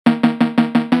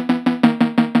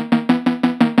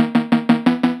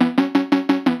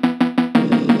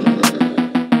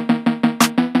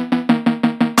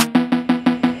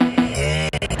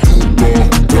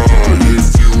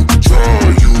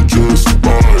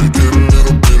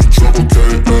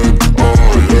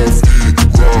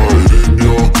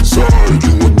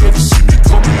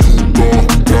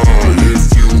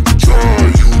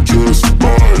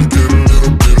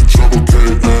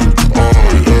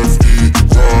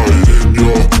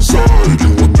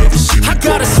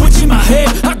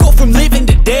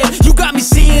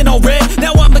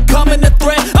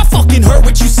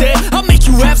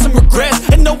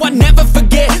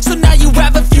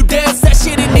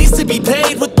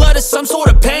of some sort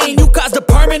of pain. You caused a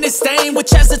permanent stain, which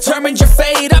has determined your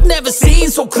fate. I've never seen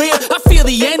so clear, I feel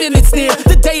the end and it's near.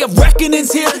 The day of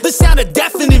reckoning's here, the sound of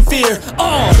deafening fear.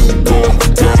 You gon'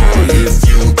 die if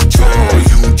you try,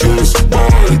 you just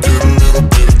might get a little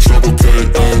bit of trouble,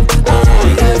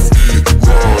 K-N-I-F-E,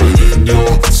 right in your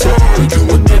side, you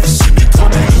will never see me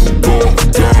coming. You gon'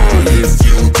 die if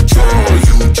you try,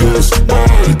 you just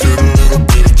might get a little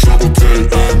bit of trouble,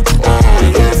 K-N-I-F-E,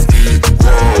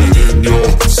 right in your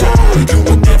side, you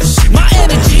will never see me coming. My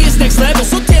energy is next level,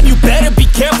 so damn you better be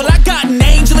careful. I got an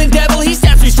angel and devil, he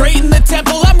stabs me straight in the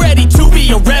temple. I'm ready to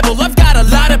be a rebel, I've got a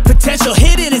lot of potential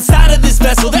hidden inside of this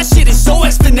vessel. That shit is so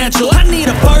exponential. I need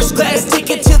a first class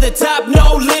ticket to the top,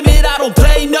 no limit. I don't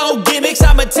play no gimmicks,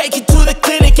 I'ma take you to the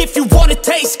clinic. If you want a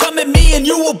taste, come at me and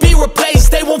you will be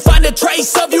replaced. They won't find a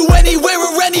trace of you anywhere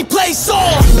or any place. You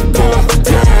gon'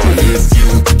 die if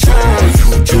you try,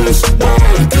 you just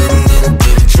might get a little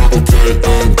bit of trouble,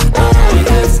 K-N-I-F-E,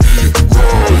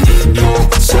 right in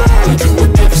your side, you will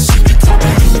never see me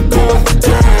coming. You gon'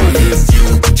 die if you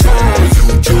try,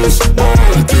 you just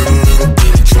might get a little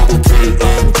bit of trouble,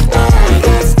 K-N-I-F-E,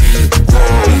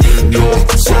 right in your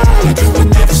side, you will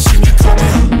never see me coming.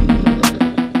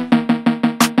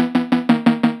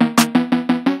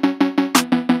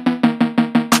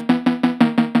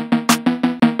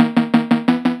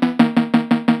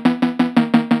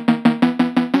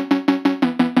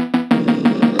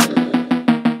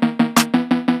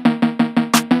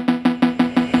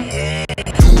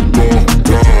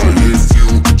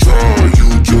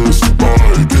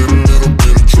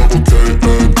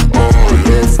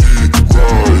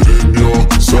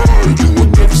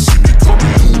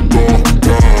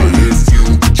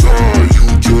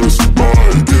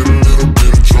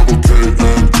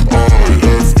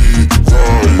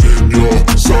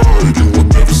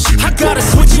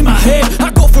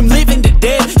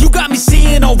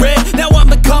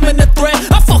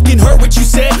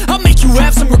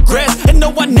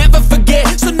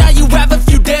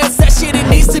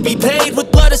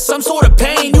 Some sort of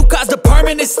pain, you caused a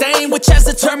permanent stain, which has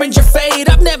determined your fate.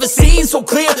 I've never seen so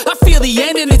clear, I feel the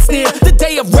end and it's near. The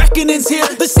day of reckoning's here,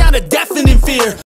 the sound of deafening fear.